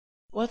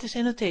What is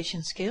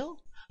Annotation Scale?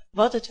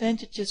 What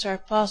advantages are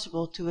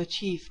possible to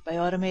achieve by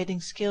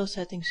automating scale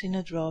settings in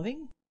a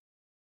drawing?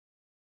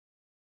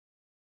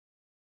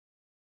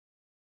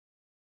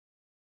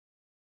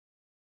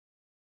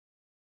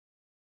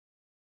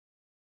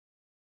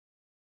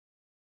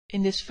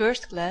 In this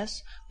first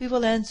class, we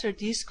will answer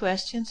these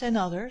questions and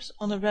others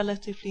on a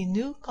relatively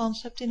new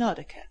concept in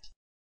AutoCAD.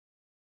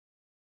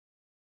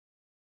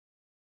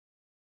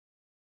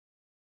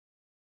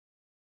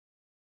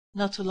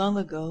 Not too long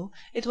ago,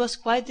 it was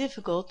quite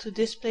difficult to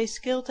display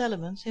scaled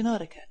elements in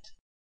AutoCAD.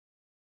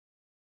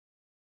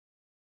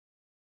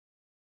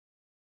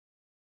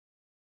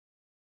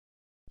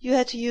 You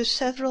had to use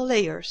several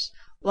layers,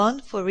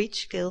 one for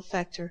each scale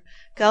factor,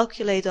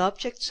 calculate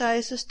object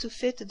sizes to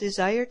fit the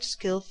desired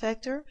scale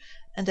factor,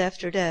 and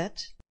after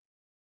that,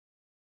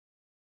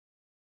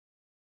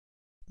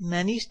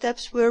 many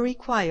steps were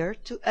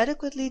required to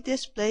adequately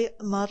display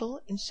a model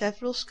in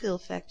several scale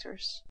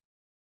factors.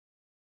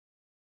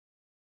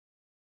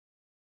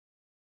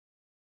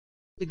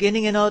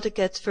 Beginning in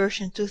AutoCAD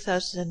version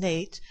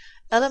 2008,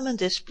 element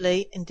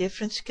display in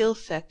different scale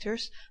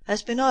factors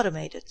has been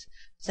automated,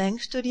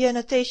 thanks to the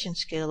Annotation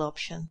Scale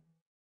option.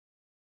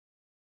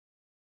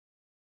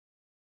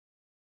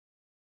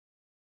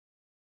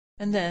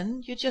 And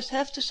then you just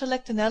have to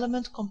select an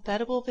element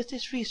compatible with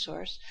this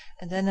resource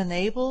and then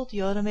enable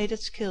the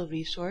automated scale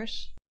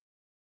resource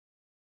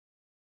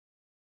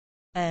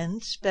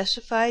and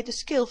specify the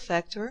scale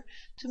factor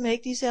to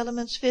make these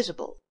elements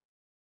visible.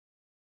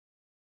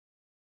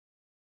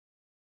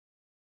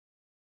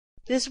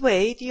 This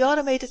way, the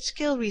automated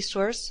scale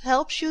resource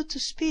helps you to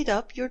speed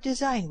up your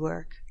design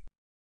work.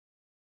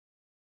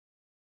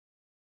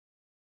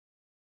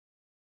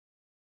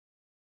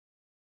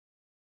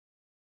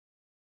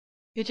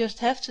 You just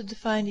have to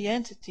define the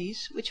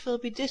entities which will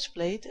be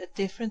displayed at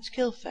different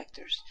scale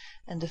factors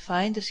and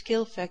define the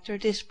scale factor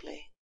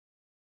display.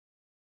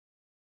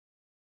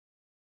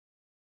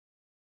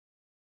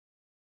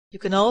 You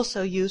can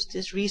also use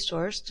this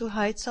resource to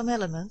hide some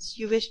elements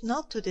you wish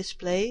not to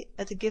display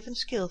at a given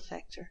scale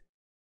factor.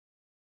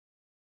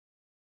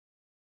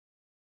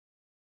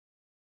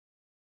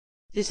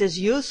 This is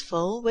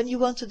useful when you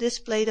want to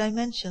display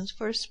dimensions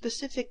for a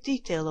specific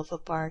detail of a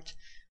part,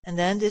 and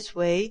then this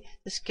way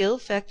the scale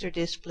factor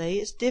display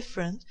is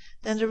different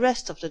than the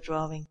rest of the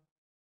drawing.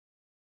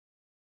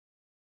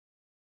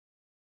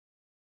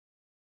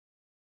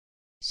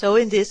 So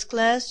in this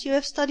class you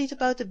have studied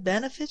about the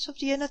benefits of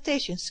the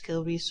Annotation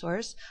Scale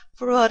resource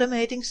for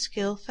automating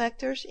scale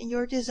factors in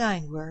your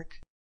design work.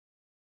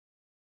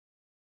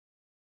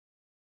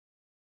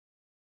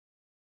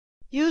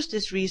 Use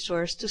this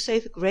resource to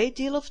save a great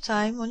deal of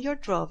time on your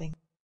drawing.